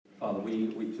Father,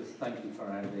 we just thank you for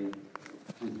Andy.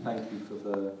 We thank you for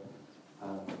the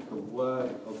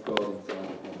word of God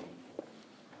inside of him.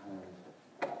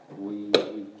 And we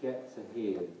get to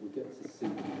hear, we get to see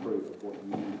the fruit of what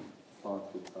you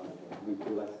planted inside of him. We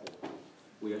bless it.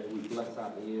 We bless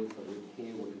our ears that we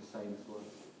hear what you're saying to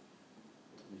us.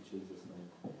 In Jesus' name.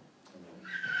 Amen.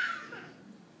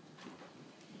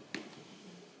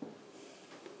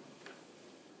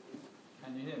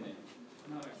 Can you hear me?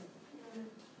 No.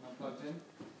 Am I plugged in?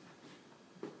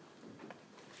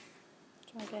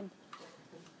 Try again.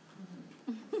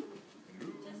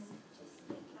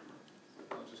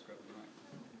 I'll just grab the mic.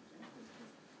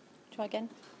 Try again.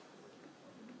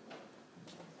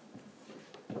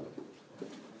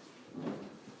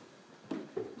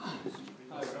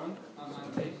 Hi everyone, I'm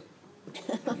Andy.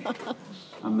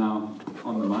 I'm now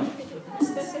on the mic.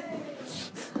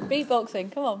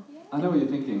 Beatboxing, come on. I know what you're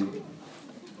thinking.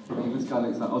 This guy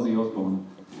looks like Ozzy Osbourne.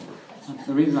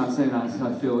 The reason I'm saying that is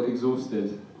because I feel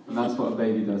exhausted, and that's what a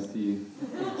baby does to you.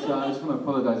 So I just want to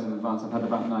apologise in advance. I've had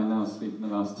about 9 hours sleep in the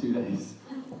last 2 days,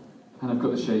 and I've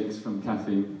got the shakes from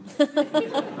caffeine. But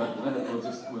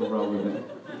we'll roll with it.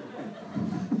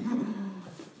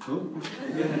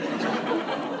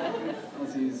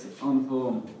 Ozzy's on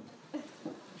form.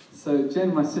 So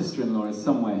Jen, my sister-in-law, is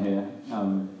somewhere here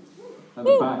at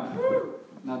the back.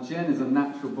 Now Jen is a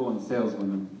natural-born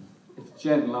saleswoman. If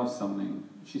Jen loves something,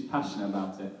 if she's passionate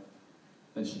about it,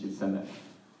 then she could sell it.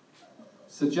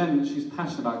 So Jen, she's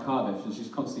passionate about Cardiff, and she's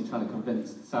constantly trying to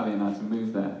convince Sally and I to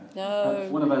move there. No.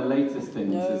 One of her latest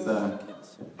things is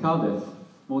Cardiff,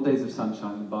 more days of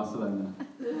sunshine than Barcelona.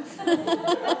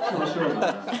 Not sure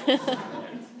about that.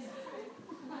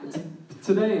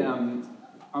 Today, I'm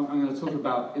going to talk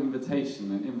about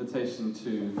invitation, and invitation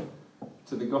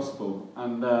to the gospel.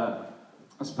 And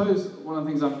I suppose one of the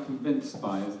things I'm convinced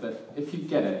by is that if you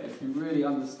get it, if you really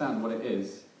understand what it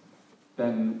is,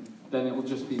 then it will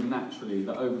just be naturally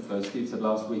the overflow. Steve said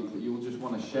last week that you will just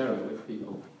want to share it with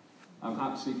people. I'm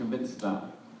absolutely convinced of that.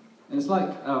 And it's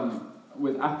like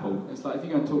with Apple. It's like if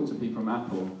you go and talk to people from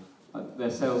Apple, like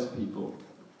they're salespeople.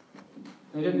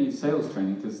 They don't need sales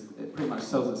training because it pretty much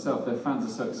sells itself. Their fans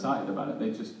are so excited about it,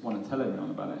 they just want to tell everyone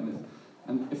about it.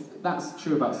 And if that's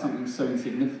true about something so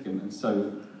insignificant and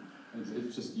so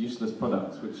it's just useless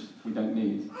products which we don't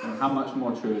need, and how much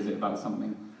more true is it about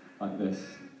something like this?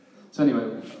 So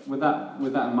anyway, with that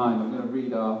in mind, I'm going to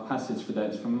read our passage for today.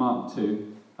 It's from Mark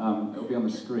 2. It'll be on the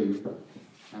screen,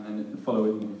 and then follow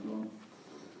with me if you want.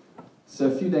 So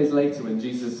a few days later, when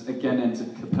Jesus again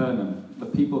entered Capernaum, the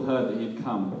people heard that he had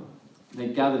come. They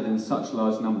gathered in such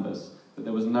large numbers that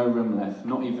there was no room left,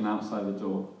 not even outside the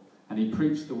door. And he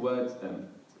preached the word to them.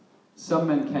 Some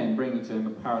men came, bringing to him a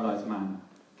paralyzed man,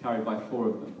 carried by 4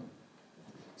 of them.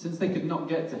 Since they could not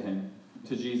get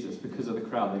to Jesus, because of the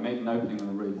crowd, they made an opening on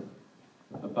the roof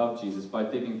above Jesus by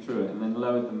digging through it, and then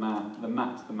lowered the mat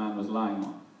the man was lying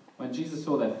on. When Jesus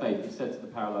saw their faith, he said to the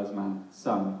paralyzed man,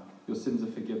 "Son, your sins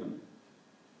are forgiven."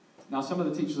 Now some of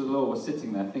the teachers of the law were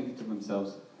sitting there, thinking to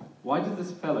themselves, "Why does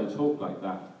this fellow talk like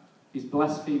that? He's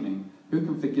blaspheming. Who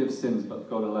can forgive sins but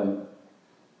God alone?"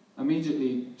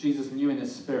 Immediately, Jesus knew in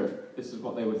his spirit this is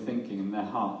what they were thinking in their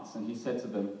hearts, and he said to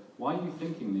them, "Why are you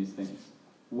thinking these things?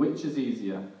 Which is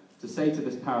easier, to say to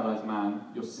this paralyzed man,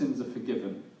 'Your sins are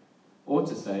forgiven,' or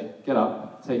to say, 'Get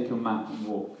up, take your mat and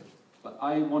walk'? But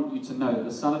I want you to know that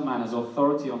the Son of Man has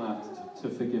authority on earth to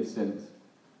forgive sins."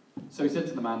 So he said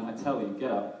to the man, "I tell you,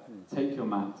 get up, take your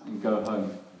mat and go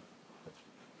home."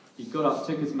 He got up,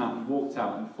 took his mat and walked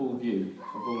out in full view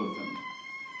of all of them.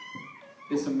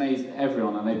 This amazed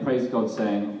everyone, and they praised God,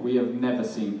 saying, "We have never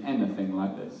seen anything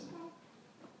like this."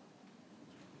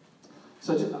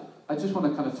 So I just want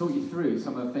to kind of talk you through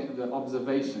some of the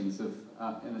observations of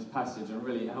in this passage and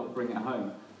really help bring it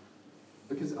home.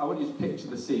 Because I want you to picture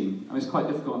the scene. I mean, it's quite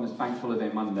difficult on this bank holiday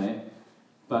Monday,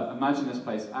 but imagine this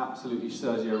place absolutely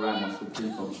Sergio Ramos with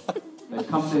people. They've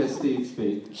come to hear Steve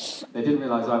speak. They didn't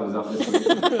realise I was up this week.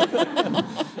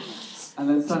 And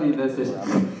then suddenly there's this...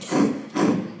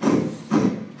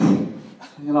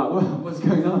 And you're like, what's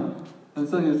going on? And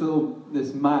suddenly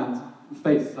this man's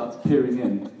face starts peering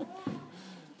in.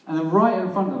 And then right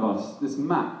in front of us, this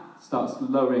mat starts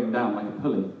lowering down like a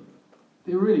pulley. It'd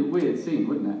be a really weird scene,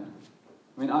 wouldn't it?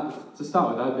 I mean, to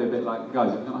start with, I'd be a bit like,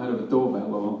 guys, have you not heard of a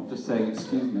doorbell? Or just saying,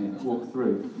 excuse me, walk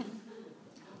through.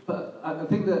 But I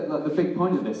think that the big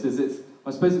point of this is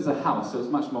I suppose it's a house, so it's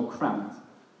much more cramped.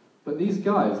 But these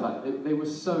guys, they were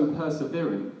so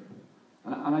persevering.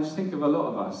 And I just think of a lot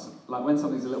of us, like when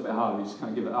something's a little bit hard, we just kind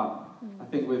of give it up. I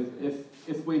think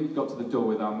if we got to the door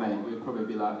with our mate, we'd probably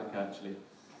be like, okay, actually,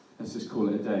 let's just call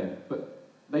it a day. But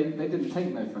they didn't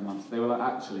take no for an answer. They were like,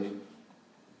 actually,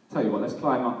 tell you what, let's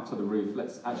climb up to the roof.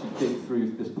 Let's actually dig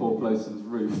through this poor bloke's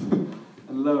roof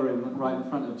and lower him right in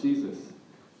front of Jesus.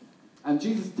 And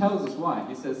Jesus tells us why.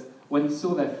 He says, when he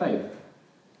saw their faith,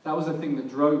 that was the thing that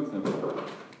drove them.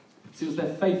 See, it was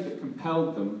their faith that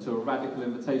compelled them to a radical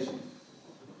invitation.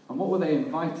 And what were they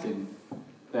inviting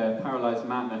their paralysed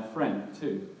man, their friend,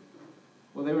 to?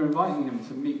 Well, they were inviting him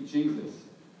to meet Jesus.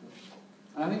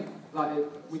 And I think,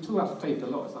 we talk about faith a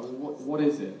lot. It's like, well, what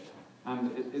is it?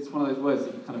 And it's one of those words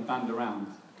that you kind of band around.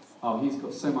 Oh, he's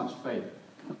got so much faith.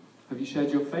 Have you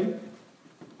shared your faith?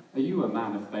 Are you a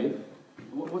man of faith?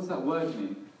 What does that word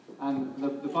mean? And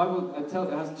the Bible it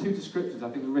has two descriptions I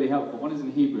think are really helpful. One is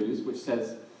in Hebrews, which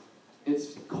says,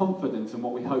 it's confidence in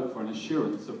what we hope for and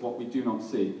assurance of what we do not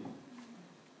see.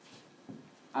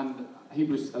 And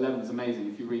Hebrews 11 is amazing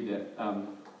if you read it.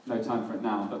 No time for it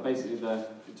now. But basically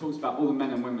it talks about all the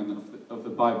men and women of the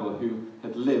Bible who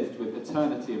had lived with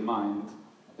eternity in mind.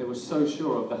 They were so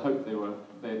sure of the hope they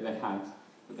had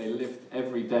that they lived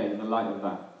every day in the light of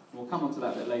that. We'll come on to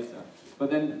that a bit later.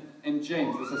 But then in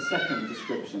James there's a second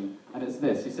description, and it's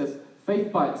this. He says,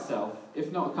 faith by itself,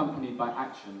 if not accompanied by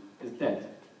action, is dead.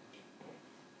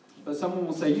 But someone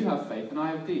will say, you have faith and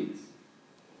I have deeds.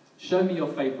 Show me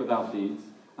your faith without deeds,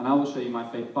 and I will show you my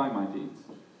faith by my deeds.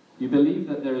 You believe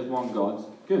that there is one God?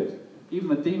 Good. Even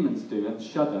the demons do and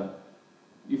shudder.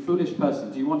 You foolish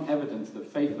person, do you want evidence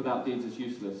that faith without deeds is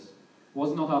useless?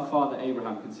 Was not our father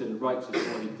Abraham considered righteous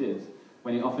for what he did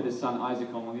when he offered his son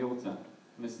Isaac on the altar?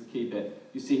 And this is the key bit.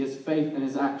 You see, his faith and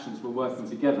his actions were working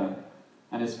together,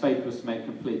 and his faith was made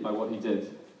complete by what he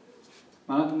did.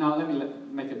 Now let me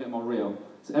make it a bit more real.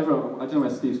 So everyone, I don't know where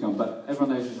Steve's gone, but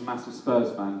everyone knows he's a massive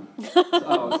Spurs fan.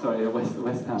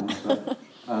 West Ham.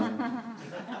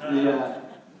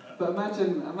 But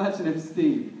imagine if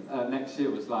Steve next year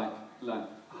was like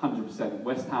 100%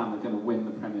 West Ham are going to win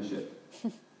the Premiership.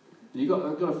 You've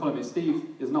got to follow me.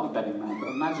 Steve is not a betting man, but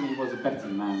imagine he was a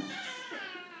betting man.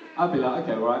 I'd be like,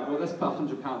 okay, all right, well, let's put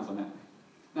 £100 on it.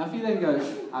 Now, if he then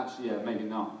goes, actually, yeah, maybe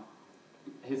not,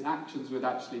 his actions would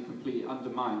actually completely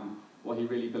undermine what he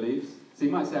really believes. So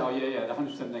he might say, oh, yeah,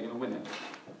 100% they're going to win it.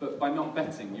 But by not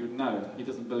betting, you would know he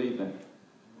doesn't believe it.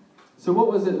 So what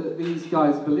was it that these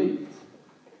guys believed?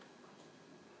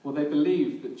 Well, they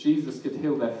believed that Jesus could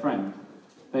heal their friend.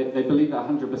 They believed that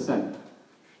 100%.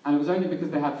 And it was only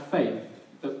because they had faith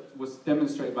that was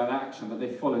demonstrated by the action that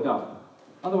they followed up.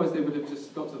 Otherwise, they would have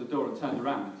just got to the door and turned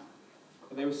around.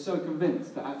 But they were so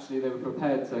convinced that actually they were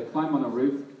prepared to climb on a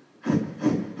roof,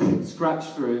 scratch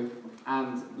through,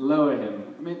 and lower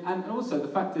him. I mean, and also the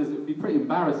fact is, it would be pretty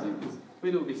embarrassing because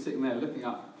we'd all be sitting there looking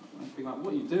up and being like,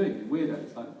 "What are you doing, you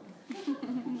weirdos?" Like,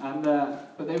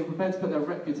 but they were prepared to put their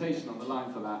reputation on the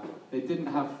line for that. They didn't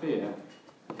have fear,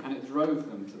 and it drove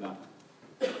them to that.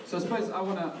 So I suppose I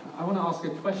want to ask a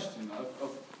question of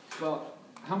well,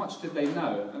 how much did they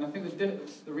know? And I think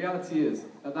the reality is,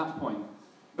 at that point,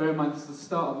 bear in mind, this is the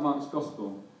start of Mark's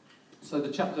Gospel. So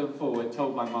the chapter before, we're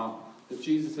told by Mark that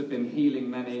Jesus had been healing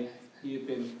many, he'd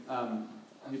been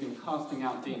casting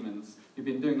out demons, he'd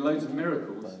been doing loads of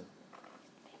miracles,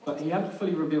 but he hadn't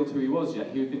fully revealed who he was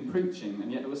yet. He had been preaching,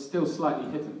 and yet it was still slightly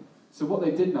hidden. So what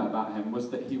they did know about him was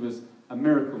that he was a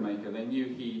miracle maker. They knew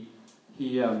he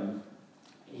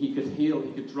could heal,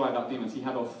 he could drive out demons, he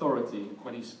had authority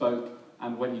when he spoke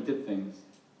and when he did things.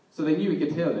 So they knew he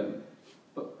could heal them.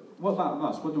 But what about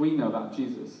us? What do we know about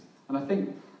Jesus? And I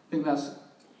think that's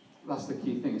the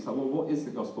key thing. It's like, well, what is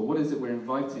the gospel? What is it we're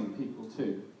inviting people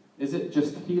to? Is it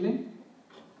just healing?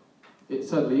 It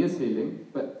certainly is healing,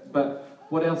 but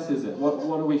what else is it?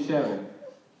 What are we sharing?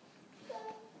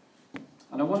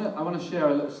 And I want to share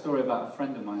a little story about a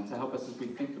friend of mine to help us as we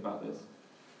think about this.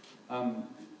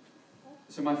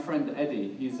 So my friend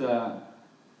Eddie,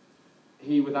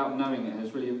 he without knowing it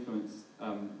has really influenced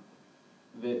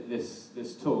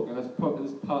this talk, and that's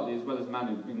partly, as well as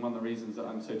Manu, being one of the reasons that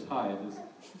I'm so tired.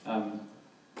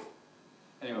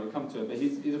 Anyway, we'll come to it. But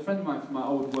he's a friend of mine from my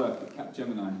old work at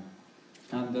Capgemini,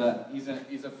 and he's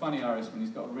a funny Irishman.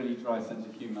 He's got a really dry sense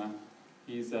of humour.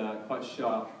 He's quite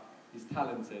sharp. He's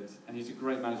talented, and he's a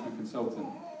great management consultant.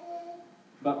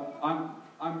 But I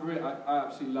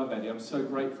absolutely love Eddie. I'm so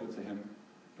grateful to him,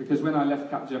 because when I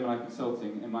left Capgemini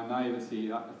Consulting in my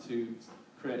naivety to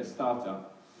create a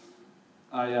startup,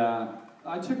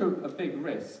 I took a big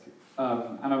risk,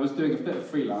 and I was doing a bit of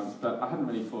freelance, but I hadn't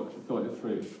really thought it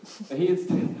through. But he had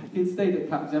stayed at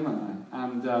Capgemini,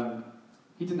 and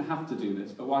he didn't have to do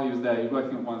this, but while he was there, he was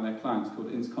working with one of their clients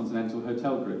called Intercontinental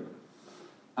Hotel Group.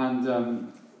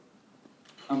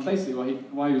 And basically,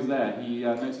 while he was there, he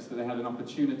noticed that they had an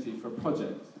opportunity for a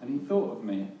project, and he thought of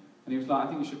me, and he was like, "I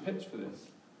think you should pitch for this."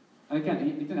 And again,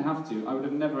 he didn't have to. I would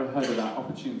have never heard of that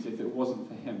opportunity if it wasn't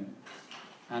for him.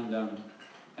 And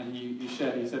he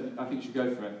shared, he said, I think you should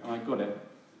go for it. And I got it.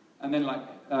 And then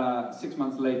 6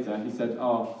 months later, he said,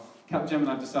 oh, Capgemini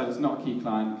have decided it's not a key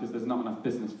client because there's not enough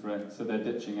business for it, so they're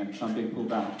ditching it, so I'm being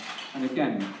pulled out. And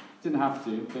again, didn't have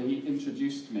to, but he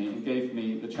introduced me and gave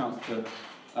me the chance to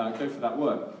go for that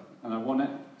work. And I won it.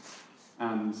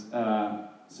 And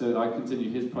so I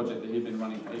continued his project that he'd been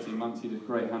running for 18 months. He did a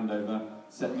great handover,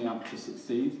 set me up to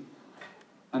succeed.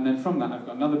 And then from that, I've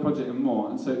got another project and more.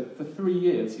 And so for 3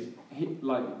 years,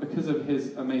 because of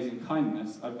his amazing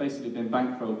kindness, I've basically been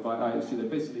bankrolled by IHG. They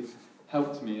basically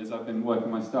helped me as I've been working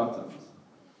my startups.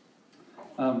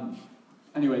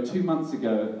 Anyway, 2 months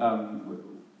ago,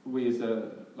 we as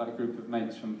a group of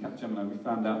mates from Capgemini, we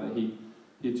found out that he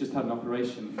had just had an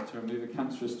operation to remove a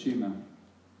cancerous tumour.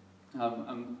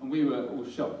 And we were all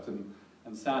shocked and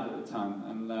sad at the time.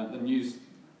 And the news,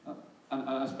 and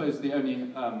I suppose the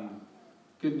only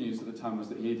good news at the time was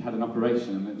that he'd had an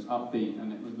operation and it was upbeat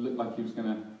and it looked like he was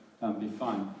going to be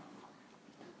fine.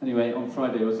 Anyway, on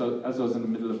Friday, as I was in the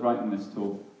middle of writing this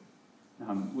talk,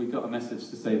 we got a message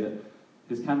to say that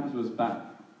his cancer was back.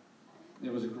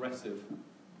 It was aggressive.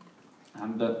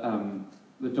 And that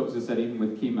the doctor said even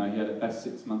with chemo, he had at best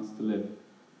 6 months to live.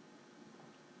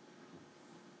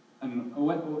 And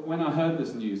when I heard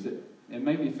this news, it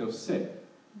made me feel sick.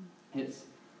 It's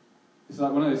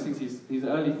like one of those things, he's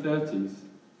early 30s,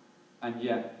 and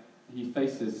yet he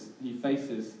faces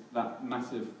that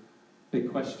massive,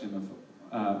 big question of,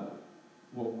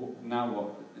 now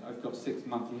what? I've got 6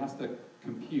 months. He has to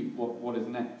compute what is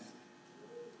next.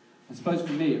 I suppose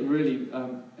for me, it really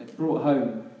it brought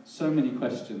home so many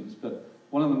questions, but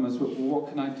one of them was, well, what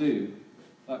can I do?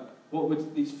 What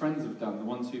would these friends have done, the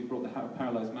ones who brought the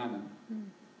paralysed man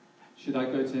in? Should I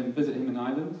go to him, visit him in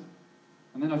Ireland?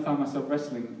 And then I found myself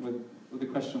wrestling with the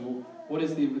question, well, what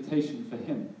is the invitation for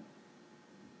him?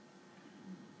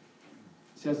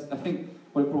 See, I think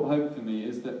what it brought home for me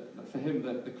is that for him,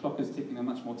 that the clock is ticking in a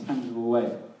much more tangible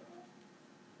way.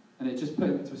 And it just put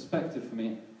it into perspective for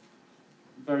me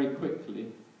very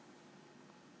quickly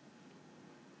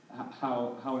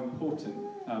how important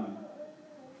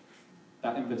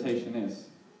that invitation is.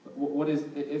 What is,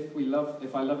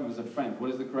 if I love him as a friend, what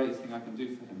is the greatest thing I can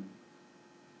do for him?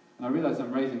 And I realise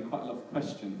I'm raising quite a lot of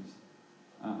questions,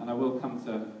 and I will come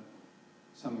to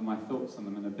some of my thoughts on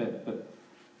them in a bit, but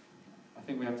I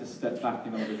think we have to step back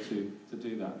in order to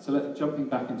do that. So jumping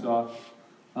back into our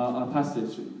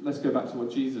passage, let's go back to what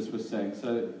Jesus was saying.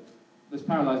 So this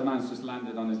paralysed man's just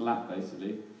landed on his lap,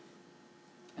 basically.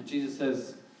 And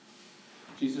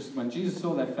when Jesus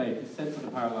saw their faith, he said to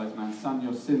the paralysed man, "Son,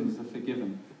 your sins are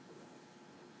forgiven."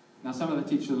 Now some of the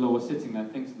teachers of the law were sitting there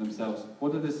thinking to themselves,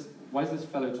 why does this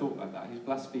fellow talk like that? He's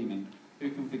blaspheming. Who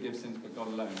can forgive sins but God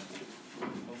alone?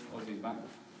 Ozzy's back.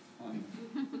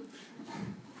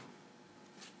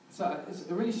 So it's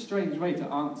a really strange way to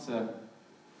answer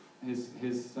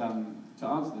to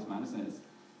answer this man, isn't it?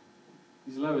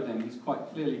 He's lowered in, he's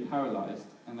quite clearly paralysed,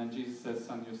 and then Jesus says,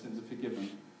 "Son, your sins are forgiven."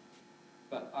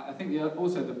 But I think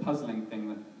also the puzzling thing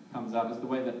that comes out is the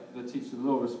way that the teachers of the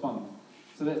law respond.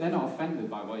 So that they're not offended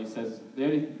by what he says. The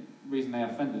only reason they're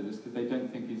offended is because they don't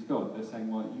think he's God. They're saying,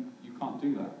 well, you can't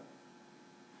do that.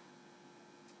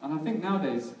 And I think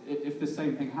nowadays, if the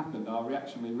same thing happened, our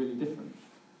reaction would be really different.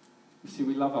 You see,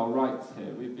 we love our rights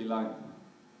here. We'd be like,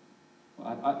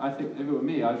 well, I think if it were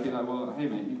me, I'd be like, well, hey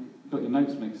mate, you got your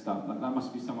notes mixed up. Like, that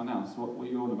must be someone else. What are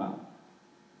you on about?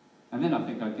 And then I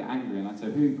think I'd get angry and I'd say,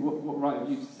 what right have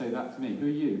you to say that to me? Who are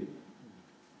you?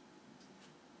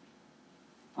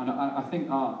 And I think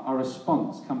our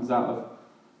response comes out of,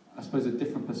 I suppose, a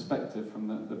different perspective from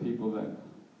the people there.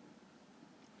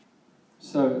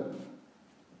 So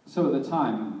at the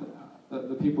time,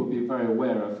 the people would be very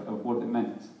aware of what it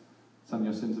meant. Son,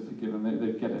 your sins are forgiven.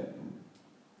 They'd get it.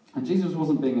 And Jesus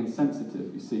wasn't being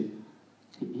insensitive, you see.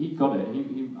 He got it.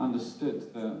 He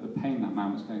understood the pain that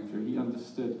man was going through. He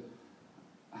understood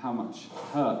how much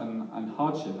hurt and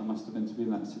hardship it must have been to be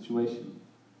in that situation.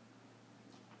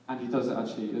 And he does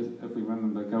actually, if we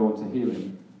remember, go on to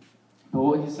healing. But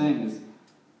what he's saying is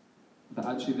that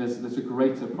actually there's a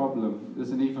greater problem. There's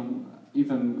an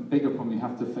even bigger problem you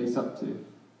have to face up to.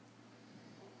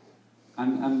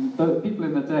 And the people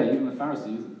in the day, even the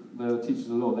Pharisees, the teachers of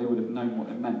the law, they would have known what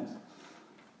it meant.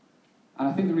 And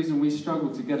I think the reason we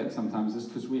struggle to get it sometimes is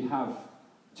because we have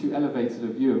too elevated a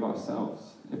view of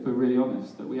ourselves, if we're really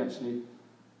honest, that we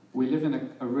live in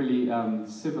a really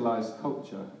civilized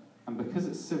culture, and because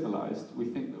it's civilized, we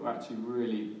think that we're actually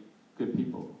really good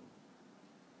people.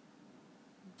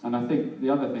 And I think the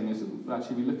other thing is that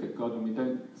actually we look at God and we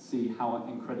don't see how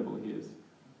incredible he is.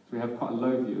 we have quite a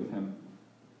low view of him.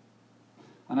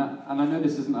 And I know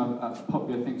this isn't a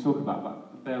popular thing to talk about,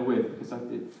 but bear with, because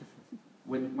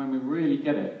when we really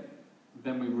get it,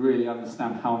 then we really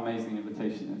understand how amazing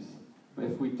invitation is. But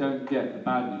if we don't get the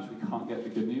bad news, we can't get the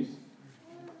good news.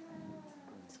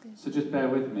 So just bear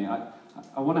with me.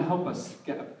 I want to help us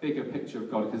get a bigger picture of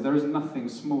God, because there is nothing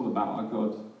small about our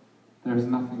God. There is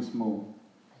nothing small.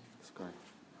 That's great.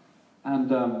 And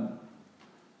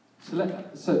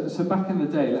so back in the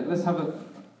day, let's have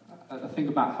a think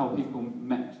about how people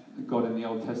met God in the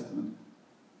Old Testament.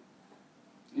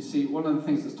 You see, one of the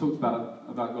things that's talked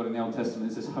about God in the Old Testament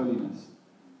is His holiness.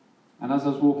 And as I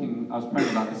was praying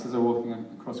about this as I was walking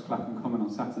across Clapham Common on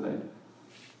Saturday,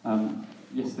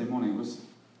 yesterday morning,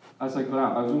 as I got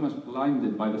out, I was almost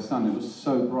blinded by the sun. It was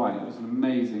so bright. It was an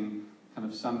amazing kind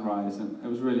of sunrise, and it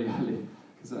was really early,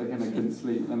 because again, I couldn't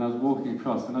sleep. And I was walking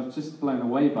across, and I was just blown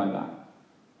away by that.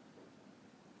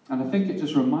 And I think it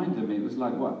just reminded me, it was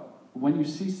like, what? When you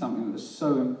see something that's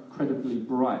so incredibly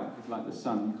bright, like the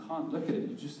sun, you can't look at it,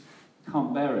 you just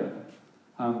can't bear it.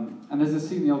 And there's a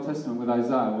scene in the Old Testament with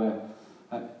Isaiah where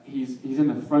he's in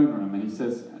the throne room, and he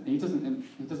says, he doesn't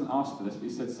ask for this, but he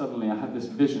said, suddenly I had this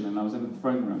vision and I was in the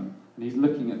throne room, and he's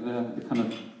looking at the kind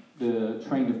of the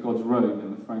train of God's robe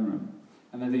in the throne room.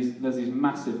 And there's these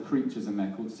massive creatures in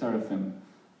there called seraphim,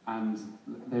 and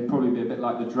they'd probably be a bit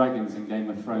like the dragons in Game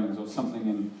of Thrones, or something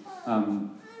in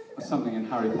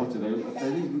Harry Potter.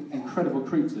 They're these incredible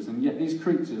creatures, and yet these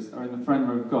creatures are in the throne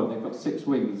room of God. They've got 6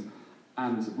 wings,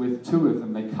 and with 2 of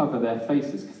them, they cover their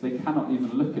faces because they cannot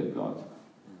even look at God.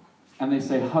 And they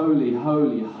say, "Holy,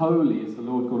 holy, holy is the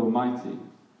Lord God Almighty."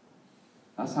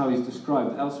 That's how He's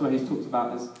described. Elsewhere, He's talked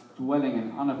about as dwelling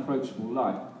in unapproachable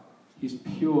light. He's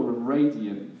pure and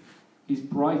radiant. He's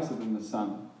brighter than the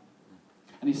sun.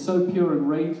 And He's so pure and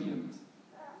radiant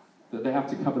that they have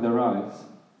to cover their eyes.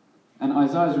 And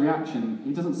Isaiah's reaction,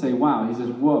 he doesn't say, "Wow," he says,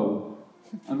 "Whoa."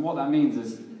 And what that means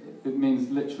is, it means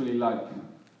literally like,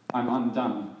 I'm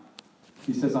undone.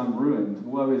 He says, "I'm ruined.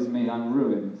 Woe is me, I'm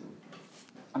ruined."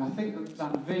 And I think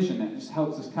that vision, it just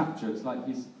helps us capture. It's like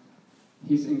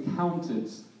he's encountered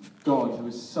God who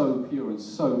is so pure and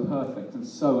so perfect and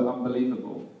so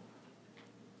unbelievable.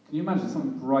 Can you imagine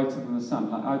something brighter than the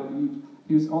sun?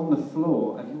 He was on the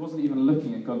floor, and he wasn't even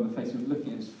looking at God in the face, he was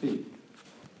looking at his feet.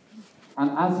 And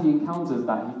as he encounters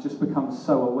that, he just becomes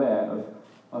so aware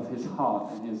of his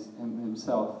heart and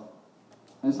himself.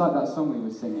 And it's like that song we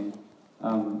were singing.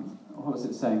 What was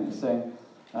it saying? It was saying,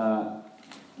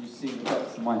 "You see the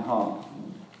depths of my heart,"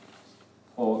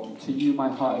 or "To you my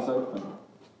heart is open."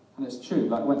 And it's true,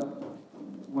 like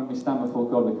when we stand before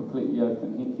God, we're completely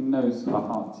open. He knows our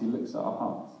hearts, He looks at our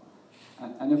hearts.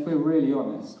 And if we're really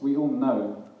honest, we all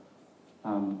know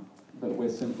that we're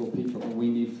sinful people and we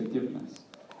need forgiveness.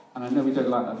 And I know we don't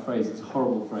like that phrase, it's a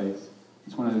horrible phrase.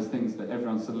 It's one of those things that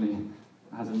everyone suddenly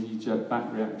has a knee-jerk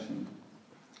back reaction.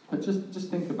 But just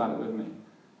think about it with me.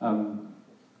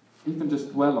 Even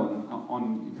just dwell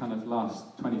on your kind of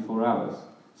last 24 hours.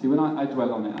 See, when I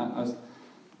dwell on it,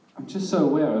 I'm just so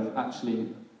aware of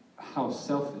actually how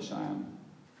selfish I am.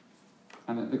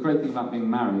 And the great thing about being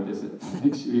married is it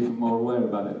makes you even more aware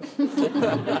about it.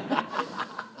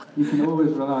 You can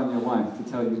always rely on your wife to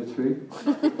tell you the truth.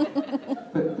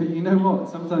 But you know what?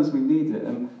 Sometimes we need it.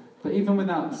 But even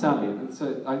without Sally,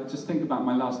 so I just think about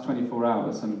my last 24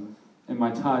 hours and in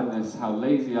my tiredness, how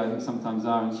lazy I sometimes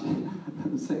are. And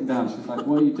I'm sitting down, she's like,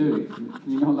 "What are you doing? Can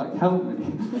you not help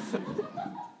me?"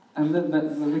 And then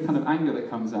the kind of anger that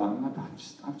comes out,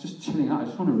 I'm just chilling out, I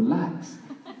just want to relax.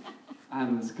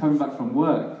 And coming back from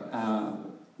work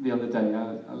the other day,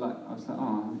 I was like,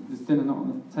 "Oh, is dinner not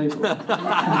on the table?" And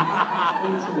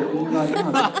you're like, "Oh,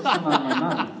 it's just come out of my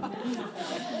mouth."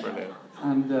 Brilliant.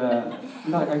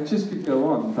 And I just could go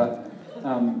on, but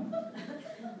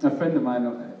a friend of mine,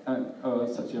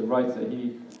 such a writer,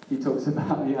 he talks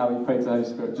about how he prayed to the Holy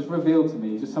Spirit. Just revealed to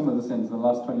me just some of the sins in the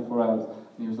last 24 hours.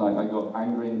 And he was like, "I got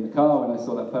angry in the car when I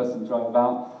saw that person drive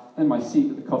out. Then my seat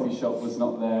at the coffee shop was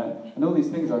not there." And all these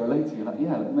things I relate to. You're like,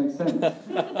 yeah, that makes sense.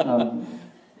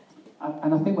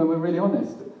 And I think when we're really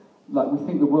honest, we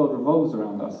think the world revolves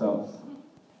around ourselves.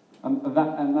 And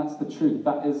that's the truth.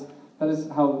 That is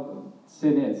how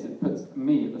sin is. It puts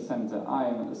me at the centre. I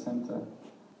am at the centre.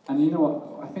 And you know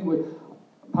what? I think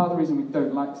part of the reason we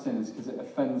don't like sin is because it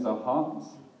offends our hearts.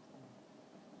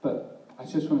 But I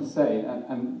just want to say,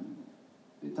 and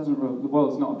it doesn't. The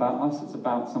world's not about us. It's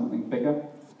about something bigger.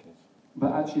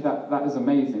 But actually, that is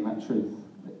amazing. That truth,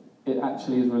 it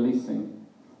actually is releasing.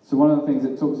 So one of the things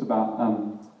it talks about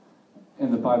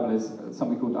in the Bible is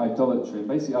something called idolatry. And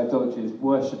basically, idolatry is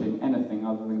worshipping anything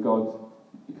other than God.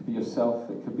 It could be yourself.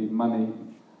 It could be money.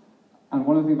 And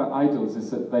one of the things about idols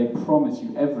is that they promise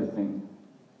you everything,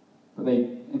 but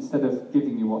instead of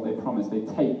giving you what they promise, they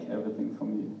take everything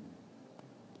from you.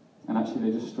 And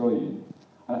actually they destroy you.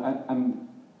 And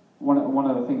one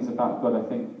of the things about God, I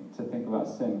think, to think about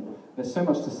sin, there's so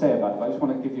much to say about it, but I just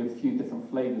want to give you a few different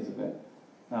flavours of it.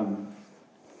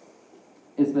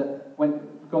 Is that when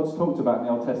God's talked about in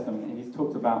the Old Testament, he's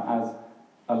talked about as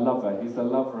a lover. He's the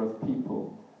lover of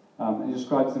people. He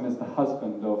describes him as the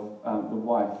husband of the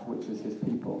wife, which is his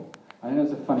people. I know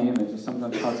it's a funny image, it's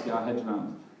sometimes hard to get our heads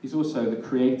around. He's also the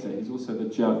creator, he's also the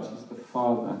judge, he's the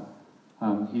father,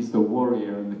 he's the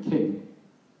warrior and the king.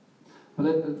 But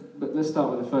let's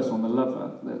start with the first one, the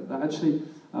lover. That actually,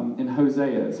 in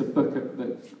Hosea, it's a book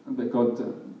that God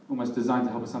almost designed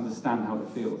to help us understand how it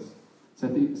feels. So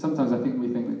sometimes I think we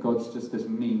think that God's just this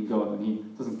mean God and he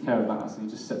doesn't care about us and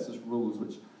he just sets us rules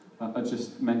which are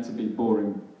just meant to be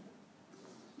boring.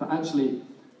 But actually,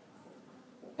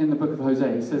 in the book of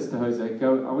Hosea, he says to Hosea,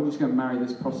 I want you to go and marry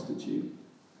this prostitute.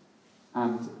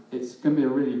 And it's going to be a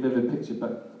really vivid picture,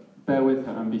 but bear with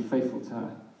her and be faithful to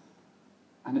her.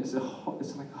 And it's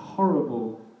like a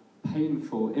horrible,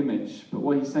 painful image. But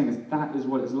what he's saying is that is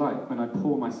what it's like when I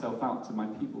pour myself out to my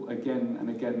people again and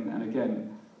again and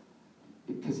again.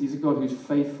 Because he's a God who's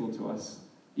faithful to us,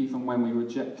 even when we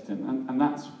reject him. And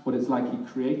that's what it's like. He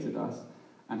created us,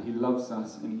 and he loves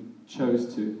us, and he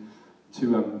chose to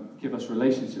give us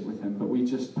relationship with him, but we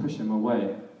just push him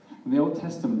away. And the Old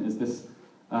Testament is this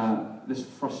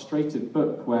frustrated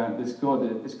book where this God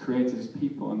has created his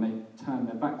people, and they turn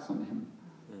their backs on him.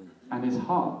 And his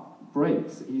heart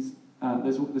breaks.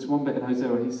 There's this one bit in Hosea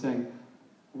where he's saying,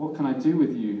 what can I do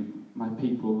with you, my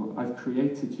people? I've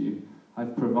created you.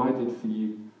 I've provided for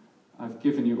you. I've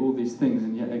given you all these things,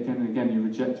 and yet again and again you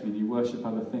reject me and you worship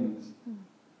other things.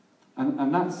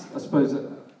 And that's, I suppose,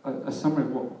 a summary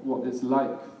of what it's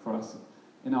like for us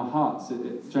in our hearts.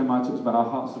 Jeremiah talks about our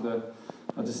hearts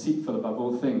are deceitful above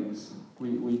all things.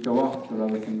 We go after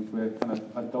other things. We're kind of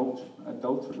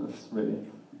adulterous, really.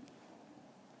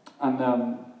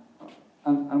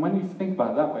 And when you think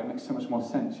about it that way, it makes so much more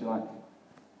sense. You're like,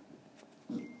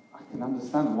 I can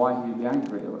understand why he'd be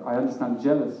angry. I understand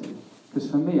jealousy. Because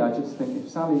for me, I just think if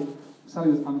Sally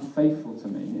was unfaithful to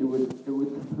me, it would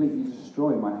completely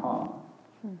destroy my heart.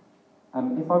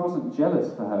 And if I wasn't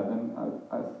jealous for her, then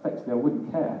effectively I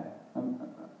wouldn't care.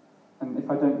 And if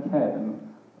I don't care,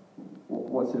 then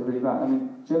what's it really about? I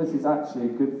mean, jealousy is actually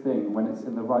a good thing when it's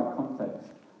in the right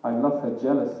context. I love her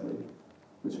jealously,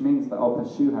 which means that I'll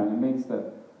pursue her, and it means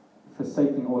that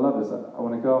forsaking all others, I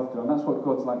want to go after her. And that's what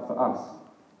God's like for us.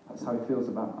 That's how he feels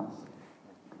about us.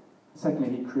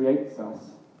 Secondly, he creates us.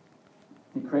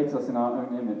 He creates us in our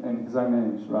own image, in his own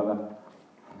image, rather.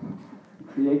 He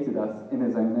created us in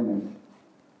his own image.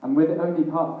 And we're the only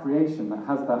part of creation that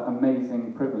has that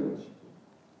amazing privilege.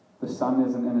 The sun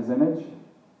isn't in his image.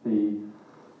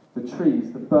 The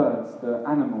trees, the birds, the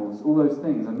animals, all those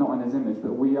things are not in his image,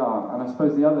 but we are. And I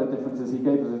suppose the other difference is he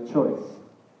gave us a choice.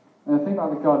 And the thing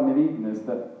about the Garden of Eden is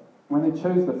that when they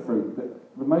chose the fruit,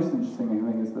 the most interesting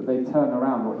thing is that they turn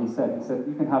around what he said. He said,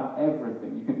 you can have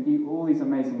everything. You can eat all these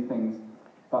amazing things,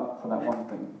 but for that one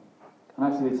thing. And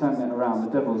actually they turned it around.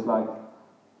 The devil's like,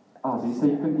 so you say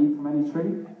you couldn't eat from any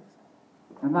tree?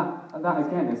 And that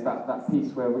again is that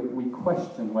piece where we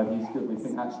question whether he's good. We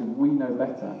think, actually, we know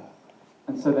better.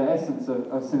 And so the essence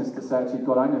of sin is to say, actually,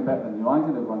 God, I know better than you. I'm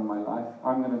going to run my life.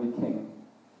 I'm going to be king.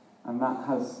 And that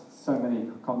has so many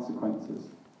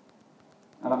consequences.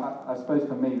 And I suppose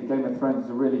for me, the Game of Thrones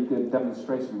is a really good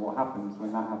demonstration of what happens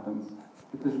when that happens.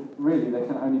 Because really, there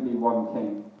can only be one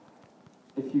king.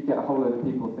 If you get a whole load of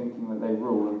people thinking that they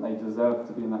rule and they deserve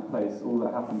to be in that place, all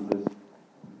that happens is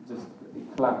just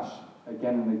a clash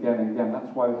again and again and again.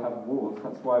 That's why we have wars.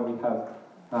 That's why we have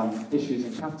issues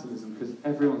in capitalism, because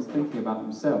everyone's thinking about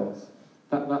themselves.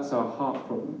 That's our heart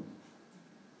problem.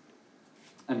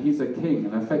 And he's a king,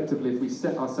 and effectively, if we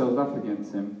set ourselves up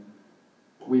against him,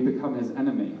 we become his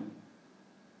enemy.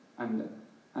 And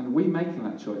we're making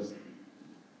that choice.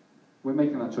 We're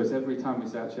making that choice every time we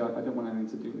say, actually, I don't want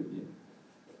anything to do with you.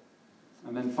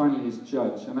 And then finally, he's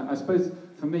judge. And I suppose,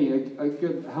 for me, a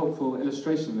good, helpful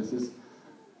illustration of this is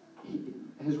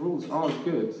his rules are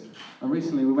good. And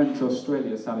recently we went to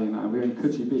Australia, Sally and I. We were in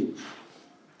Coogee Beach.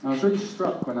 And I was really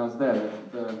struck when I was there.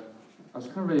 I was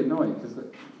kind of really annoyed because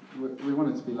we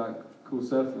wanted to be like cool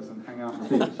surfers and hang out on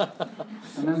the beach.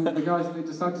 And then the guys, they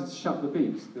decided to shut the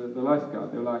beach, the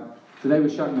lifeguard. They were like, today we're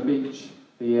shutting the beach.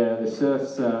 The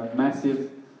surf's massive.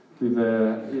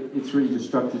 It's really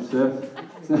destructive surf.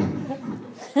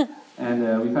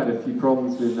 And we've had a few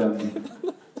problems with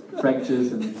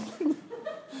fractures and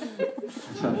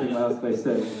trying to think what else they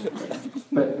said.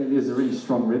 But it is a really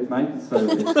strong rib, mate, so...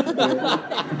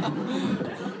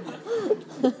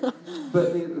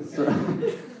 But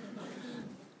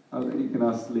you can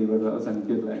ask Lee whether that was any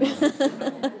good later.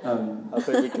 I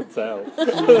think we could tell.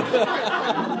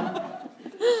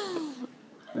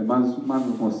 Yeah, mine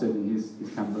was more Sydney, he's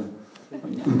Canberra.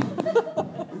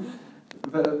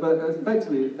 but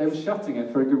effectively, they were shutting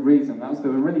it for a good reason.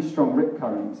 There were really strong rip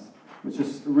currents, which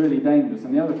is really dangerous.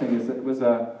 And the other thing is that it was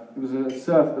a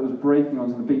surf that was breaking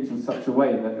onto the beach in such a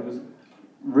way that it was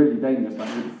really dangerous, like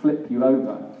it would flip you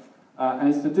over. And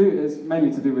it's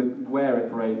mainly to do with where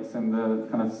it breaks and the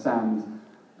kind of sand.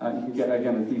 You can get,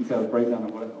 again, a detailed breakdown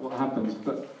of what happens.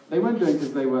 But they weren't doing it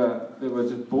because they were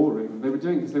just boring. They were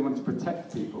doing it because they wanted to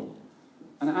protect people.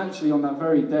 And actually, on that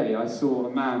very day, I saw a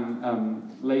man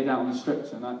laid out on a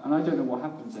stretcher, and I don't know what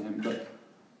happened to him, but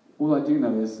all I do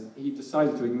know is he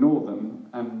decided to ignore them,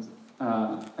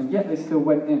 and yet they still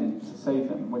went in to save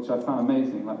him, which I found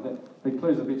amazing. Like they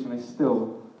closed the beach and they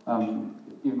still,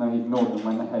 even though he ignored them,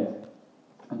 went ahead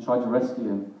and tried to rescue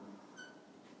him.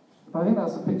 But I think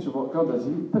that's a picture of what God does.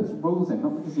 He puts rules in,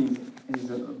 not because he's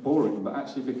boring, but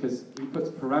actually because he puts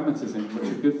parameters in which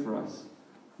are good for us.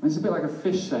 And it's a bit like a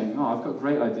fish saying, "Oh, I've got a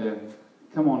great idea.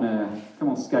 Come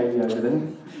on, Scaly over there."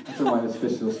 I don't know why this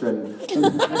fish is Australian.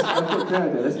 I've got a great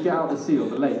idea. Let's get out the sea or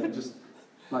the lake and just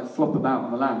like flop about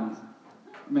on the land.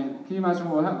 I mean, can you imagine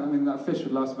what would happen? I mean, that fish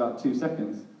would last about 2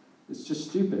 seconds. It's just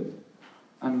stupid.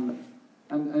 And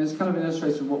it's kind of an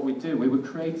illustration of what we do. We were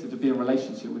created to be in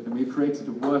relationship with him. We were created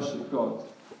to worship God.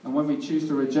 And when we choose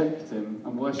to reject him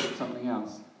and worship something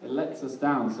else, it lets us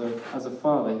down. So as a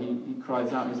father, he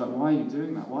cries out. He's like, "Why are you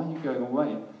doing that? Why are you going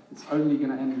away? It's only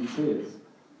going to end in tears."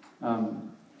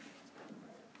 And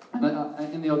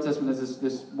in the Old Testament, there's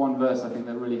this one verse, I think,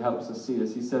 that really helps us see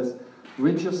this. He says,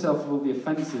 "Rid yourself of all the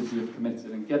offences you have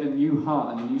committed and get a new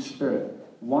heart and a new spirit.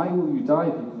 Why will you die,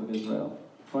 people of Israel?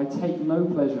 For I take no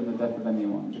pleasure in the death of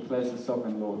anyone, declares the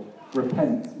sovereign Lord.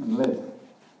 Repent and live."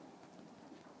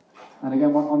 And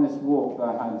again, on this walk that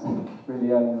I had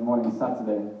really early in the morning on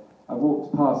Saturday, I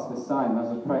walked past this sign as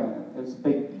I was praying. It was a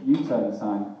big U-turn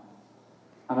sign.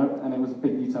 And it was a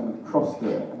big U-turn with a cross through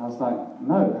it. And I was like,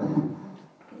 no.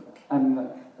 And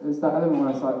it was that element where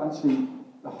I was like, actually,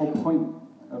 the whole point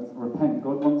of repent,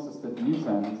 God wants us to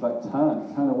U-turn. It's like,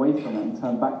 turn away from it and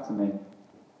turn back to me.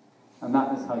 And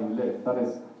that is how you live. That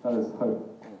is hope.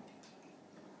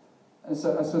 And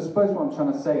so I suppose what I'm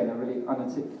trying to say in a really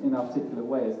inarticulate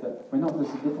way is that we're not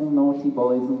just little naughty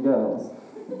boys and girls.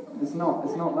 It's not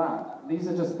that. These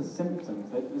are just the symptoms.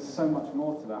 There's so much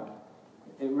more to that.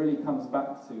 It really comes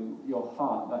back to your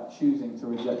heart, that choosing to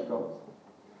reject God.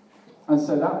 And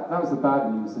so that was the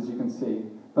bad news, as you can see.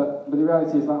 But the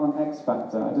reality is, like on X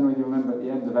Factor, I don't know if you remember at the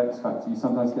end of X Factor, you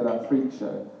sometimes get that freak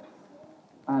show.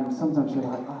 And sometimes you're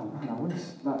like, "Oh man,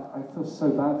 I feel so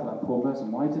bad for that poor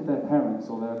person. Why did their parents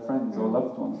or their friends or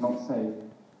loved ones not say,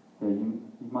 yeah, you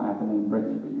might have the name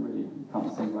Brittany, but you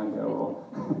can't sing like her," or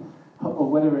or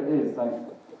whatever it is, like,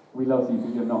 "We love you,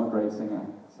 but you're not a great singer,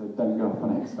 so don't go up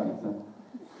on X Factor."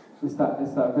 It's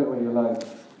that bit where you're like,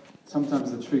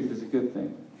 sometimes the truth is a good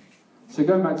thing. So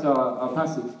going back to our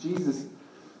passage, Jesus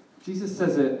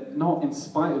says it not in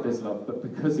spite of his love, but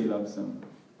because he loves them.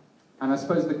 And I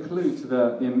suppose the clue to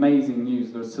the amazing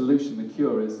news, the solution, the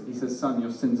cure is, he says, "Son,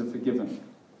 your sins are forgiven."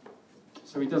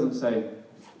 So he doesn't say,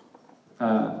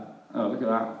 "Oh, look at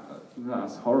that.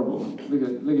 That's horrible. Look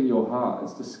at your heart.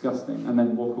 It's disgusting," and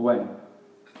then walk away.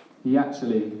 He looks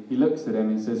at him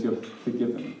and he says, "You're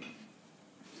forgiven."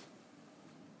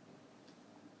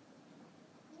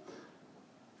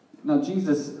 Now,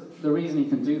 Jesus, the reason he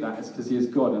can do that is because he is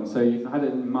God. And so you've had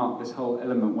it in Mark, this whole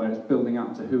element where it's building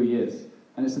up to who he is.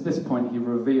 And it's at this point he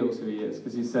reveals who he is,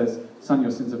 because he says, "Son,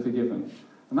 your sins are forgiven."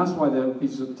 And that's why the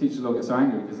teacher law get so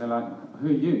angry, because they're like, "Who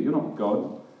are you? You're not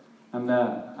God." And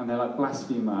they're like,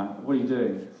 "Blasphemer, what are you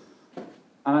doing?"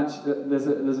 And actually, there's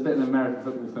a bit in the American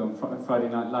football film, Friday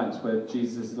Night Lights, where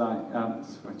Jesus is like,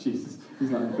 he's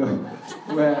not in film,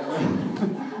 where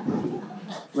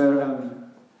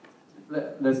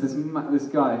there's this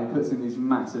guy who puts in these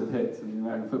massive hits in the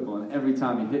American football, and every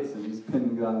time he hits them, he's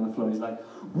pinning the guy on the floor, and he's like,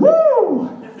 "Woo!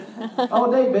 All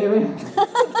day, baby!"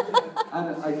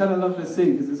 And I kind of love this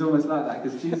scene, because it's almost like that,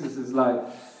 because Jesus is like,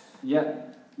 yeah,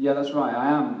 that's right, I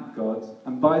am God.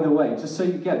 And by the way, just so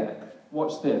you get it,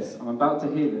 watch this. I'm about to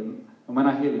heal him, and when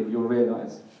I heal him, you'll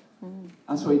realise.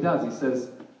 That's what he does. He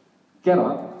says, "Get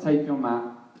up, take your mat,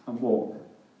 and walk."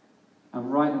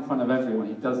 And right in front of everyone,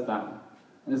 he does that.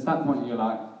 And it's that point you're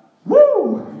like,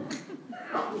 "Woo!"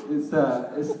 It's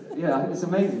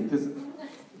amazing, because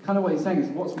kind of what he's saying is,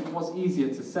 what's easier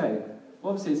to say?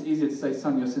 Well, obviously it's easier to say,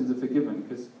 son, your sins are forgiven,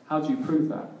 because how do you prove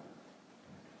that?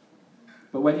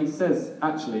 But when he says,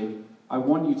 actually, I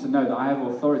want you to know that I have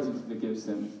authority to forgive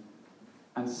sins,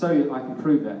 and so I can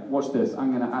prove it. Watch this,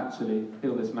 I'm going to actually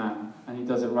heal this man, and he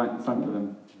does it right in front of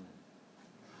them.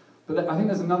 But I think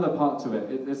there's another part to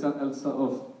it. There's a sort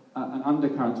of an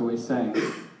undercurrent to what he's saying,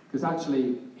 because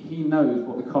actually he knows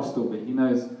what the cost will be. He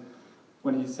knows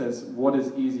when he says, what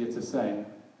is easier to say?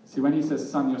 See, when he says,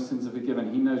 son, your sins are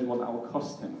forgiven, he knows what that will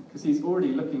cost him. Because he's already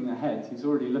looking ahead. He's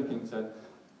already looking to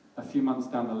a few months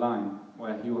down the line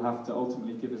where he will have to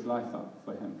ultimately give his life up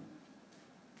for him.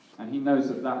 And he knows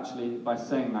that actually, by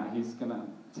saying that, he's going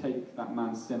to take that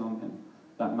man's sin on him,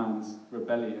 that man's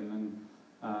rebellion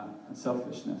and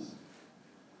selfishness.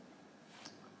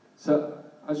 So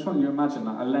I just want you to imagine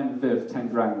that I lend Viv 10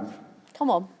 grand.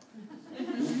 Come on.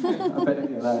 I bet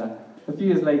you're there. A few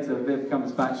years later, Viv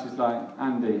comes back. She's like,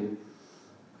 Andy,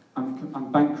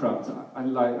 I'm bankrupt.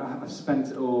 I've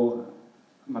spent it all.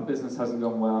 My business hasn't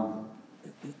gone well.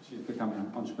 She's become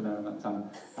an entrepreneur at that time,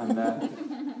 and I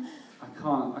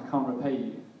can't repay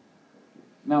you.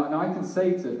 Now I can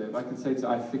say to Viv,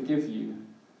 I forgive you.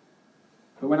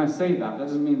 But when I say that, that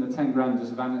doesn't mean the 10 grand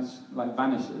just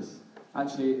vanishes.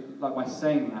 Actually, like by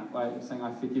saying that, by saying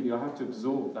I forgive you, I have to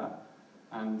absorb that,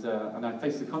 and I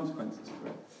face the consequences for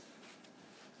it.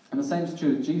 And the same is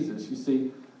true with Jesus. You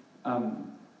see,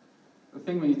 the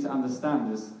thing we need to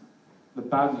understand is the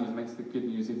bad news makes the good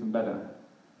news even better.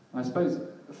 And I suppose,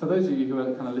 for those of you who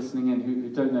are kind of listening in, who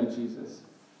don't know Jesus,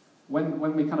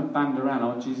 when we kind of band around,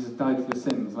 oh, Jesus died for your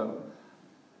sins, like,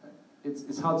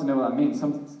 it's hard to know what that means.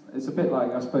 It's a bit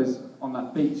like, I suppose, on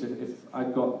that beach, if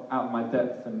I'd got out of my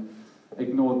depth and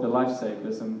ignored the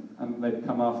lifesavers and they'd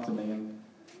come after me, and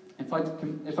if I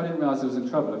didn't realise I was in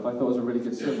trouble, if I thought I was a really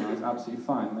good swimmer, I was absolutely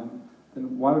fine,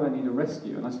 then why would I need a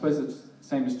rescue? And I suppose the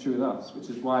same is true with us, which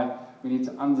is why we need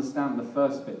to understand the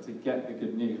first bit to get the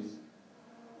good news.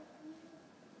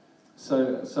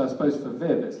 So I suppose for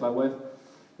Viv, it's like, well,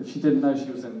 if she didn't know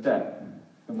she was in debt,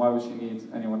 then why would she need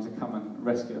anyone to come and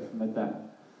rescue her from the debt?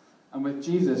 And with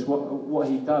Jesus, what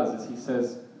he does is he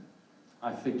says,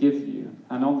 I forgive you.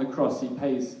 And on the cross, he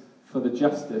pays for the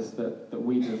justice that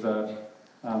we deserve.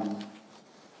 And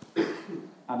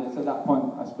it's at that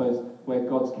point, I suppose, where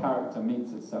God's character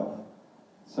meets itself.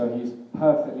 So he's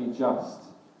perfectly just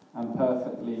and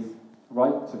perfectly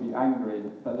right to be angry,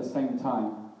 but at the same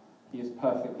time, he is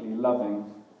perfectly loving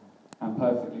and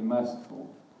perfectly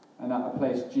merciful. And at a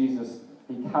place, Jesus,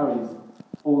 he carries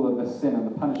all of the sin and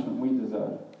the punishment we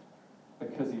deserve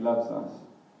because he loves us.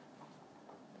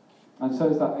 And so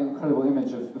it's that incredible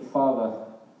image of the Father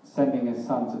sending his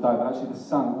Son to die, but actually the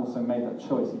Son also made that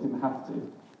choice. He didn't have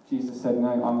to. Jesus said,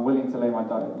 no, I'm willing to lay my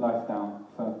life down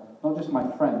for not just my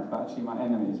friends, but actually my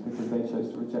enemies, because they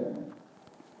chose to reject me.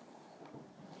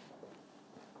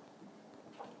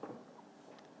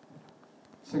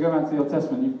 So go back to the Old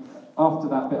Testament. After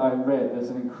that bit I read, there's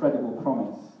an incredible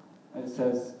promise. It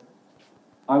says,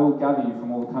 I will gather you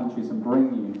from all the countries and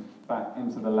bring you back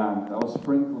into the land. I will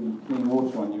sprinkle clean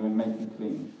water on you and make you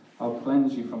clean. I'll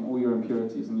cleanse you from all your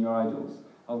impurities and your idols.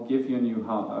 I'll give you a new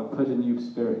heart. I'll put a new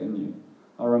spirit in you.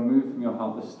 I'll remove from your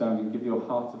heart the stone and give you a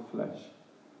heart of flesh.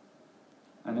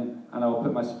 And I will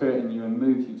put my spirit in you and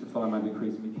move you to follow my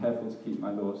decrees and be careful to keep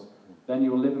my laws. Then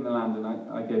you will live in the land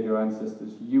and I gave your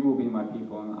ancestors. You will be my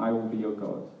people and I will be your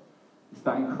God. It's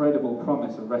that incredible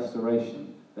promise of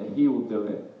restoration, that he will do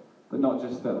it, but not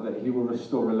just that he will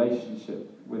restore relationship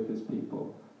with his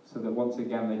people, so that once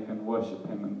again they can worship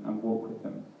him and walk with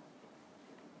him.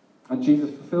 And Jesus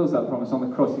fulfills that promise on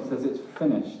the cross. He says, it's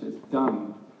finished, it's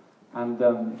done. And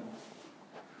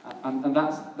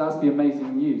that's the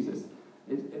amazing news.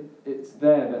 It's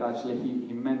there that actually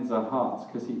he mends our hearts,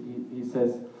 because he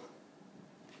says,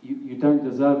 you don't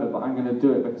deserve it, but I'm going to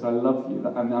do it because I love you,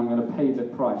 and I'm going to pay the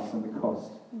price and the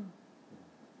cost.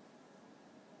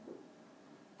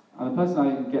 And the person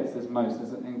I think gets this most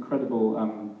is an incredible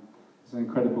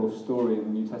story in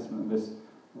the New Testament of this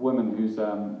woman who's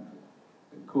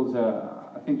calls her,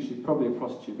 I think she's probably a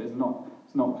prostitute, but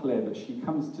it's not clear, but she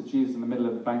comes to Jesus in the middle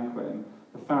of the banquet, and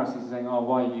the Pharisees are saying, oh,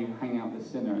 why are you hanging out this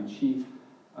sinner? And she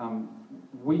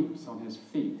weeps on his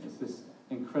feet. It's this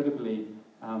incredibly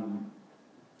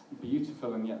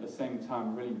beautiful and yet at the same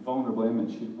time really vulnerable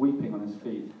image. She's weeping on his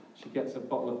feet. She gets a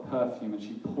bottle of perfume and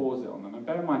she pours it on them. And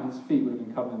bear in mind, his feet would have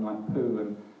been covered in like poo,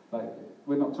 and like,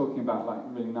 we're not talking about like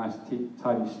really nice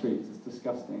tidy streets. It's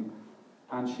disgusting.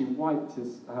 And she wiped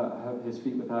his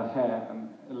feet with her hair and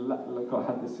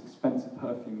had this expensive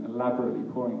perfume elaborately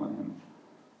pouring on him.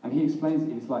 And he explains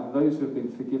it. He's like, those who have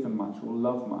been forgiven much will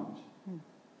love much.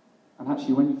 And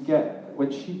actually, when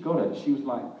she got it, she was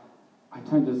like, I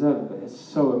don't deserve it, but it's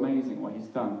so amazing what he's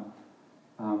done.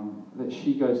 That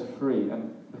she goes free,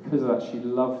 and because of that she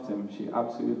loved him, she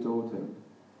absolutely adored him.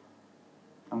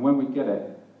 And when we get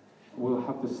it, we'll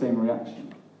have the same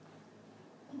reaction.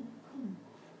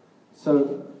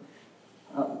 So,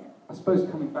 I suppose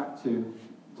coming back to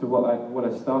what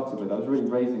I started with, I was really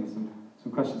raising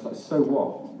some questions like, so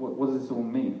what? What does this all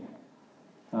mean?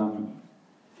 I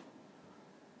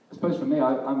suppose for me,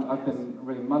 I've been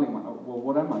really mulling, well,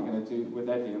 what am I going to do with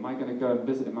Eddie? Am I going to go and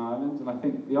visit him in Ireland? And I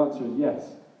think the answer is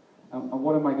yes. And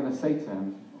what am I going to say to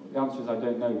him? The answer is I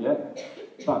don't know yet.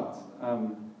 But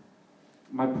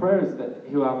my prayer is that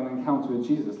he'll have an encounter with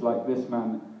Jesus like this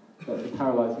man, the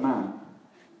paralysed man.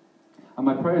 And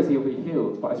my prayer is he'll be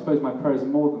healed, but I suppose my prayer is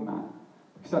more than that.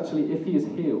 Because actually, if he is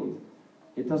healed,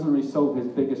 it doesn't really solve his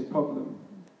biggest problem.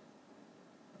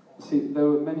 See, there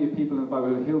were many people in the Bible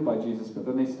who were healed by Jesus, but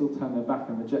then they still turned their back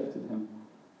and rejected him.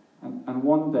 And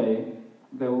one day,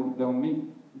 they'll meet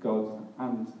God,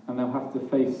 and they'll have to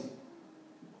face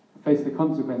the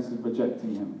consequences of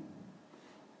rejecting him.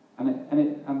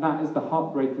 And that is the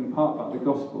heartbreaking part about the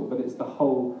gospel, but it's the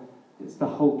whole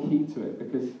key to it,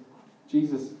 because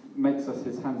Jesus makes us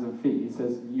his hands and feet. He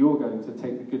says, you're going to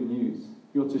take the good news.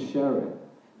 You're to share it.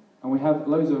 And we have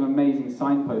loads of amazing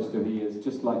signposts to who he is,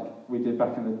 just like we did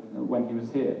back when he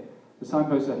was here. The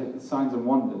signposts are the signs and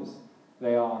wonders.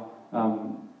 They are,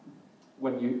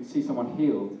 when you see someone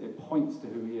healed, it points to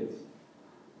who he is.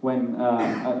 When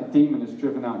a demon is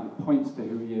driven out, it points to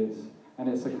who he is. And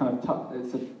it's a kind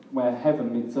of where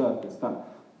heaven meets earth. It's that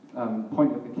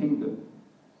point of the kingdom.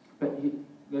 But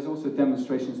there's also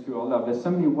demonstrations through our love. There's so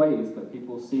many ways that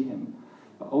people see him,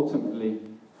 but ultimately,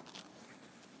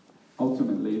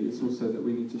 it's also that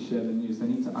we need to share the news. They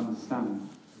need to understand.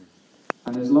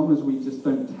 And as long as we just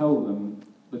don't tell them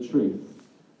the truth,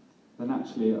 then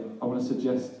actually, I want to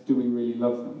suggest, do we really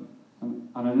love them? And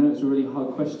I know it's a really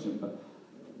hard question, but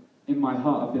in my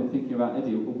heart, I've been thinking about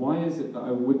Eddie. Well, why is it that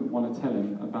I wouldn't want to tell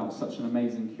him about such an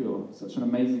amazing cure, such an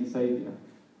amazing saviour?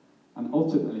 And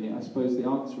ultimately, I suppose the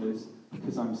answer is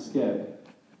because I'm scared.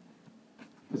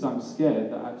 Because I'm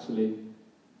scared that actually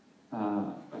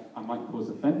I might cause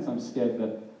offence. I'm scared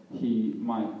that he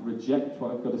might reject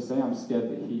what I've got to say. I'm scared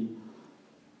that he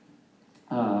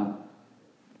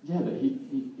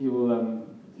will,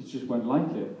 he just won't like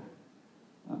it.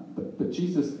 But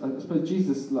Jesus, I suppose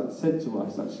Jesus said to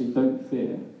us, actually, don't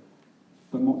fear,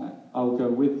 but more, I'll go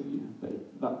with you.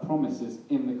 That promise is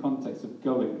in the context of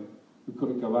going. We've got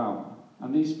to go out.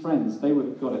 And these friends, they would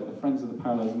have got it, the friends of the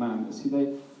paralysed man. But see,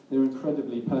 they were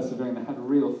incredibly persevering. They had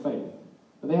real faith.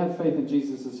 But they had faith in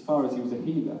Jesus as far as he was a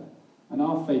healer. And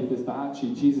our faith is that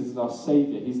actually Jesus is our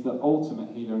saviour. He's the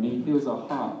ultimate healer, and he heals our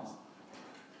hearts.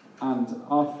 And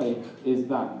our faith is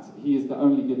that he is the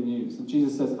only good news. And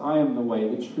Jesus says, I am the way,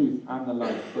 the truth, and the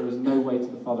life. There is no way to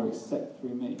the Father except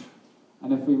through me.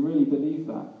 And if we really believe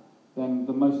that, then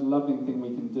the most loving thing we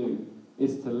can do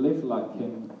is to live like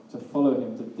him, to follow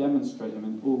him, to demonstrate him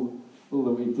in all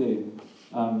that we do.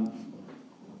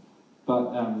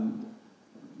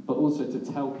 But also to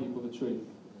tell people the truth.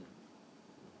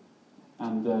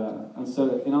 And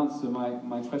so in answer to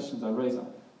my questions I raised,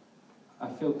 I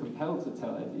feel compelled to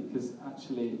tell Eddie, because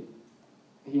actually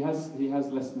he has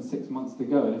less than 6 months to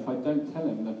go, and if I don't tell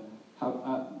him, then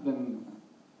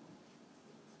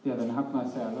how can I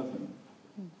say I love him?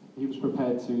 He was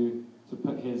prepared to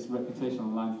put his reputation on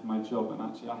the line for my job, and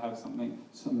actually I have some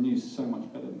news so much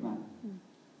better than that.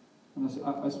 And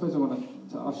I suppose I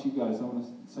want to ask you guys, I want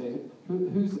to say,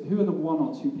 who are the one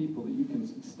or two people that you can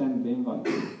extend the invite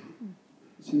to?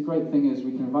 See, the great thing is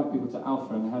we can invite people to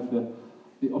Alpha and have the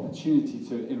opportunity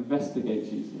to investigate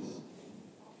Jesus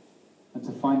and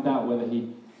to find out whether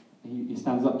he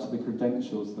stands up to the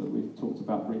credentials that we've talked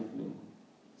about briefly.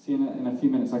 See, in a few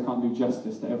minutes I can't do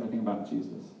justice to everything about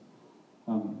Jesus.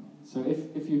 So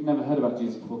if you've never heard about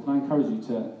Jesus before, can I encourage you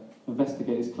to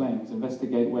investigate his claims,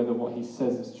 investigate whether what he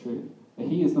says is true. That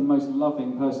he is the most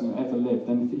loving person who ever lived,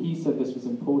 and if he said this was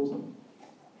important,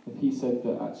 if he said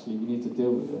that actually we need to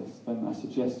deal with this, then I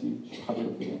suggest you should have a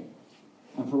look at it.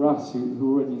 And for us who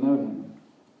already know him,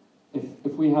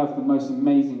 if we have the most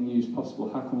amazing news possible,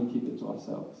 how can we keep it to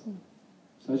ourselves?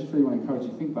 So I just really want to encourage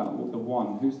you to think about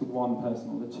who's the one person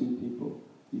or the two people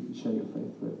you can share your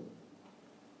faith with.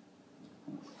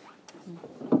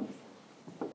 Thanks.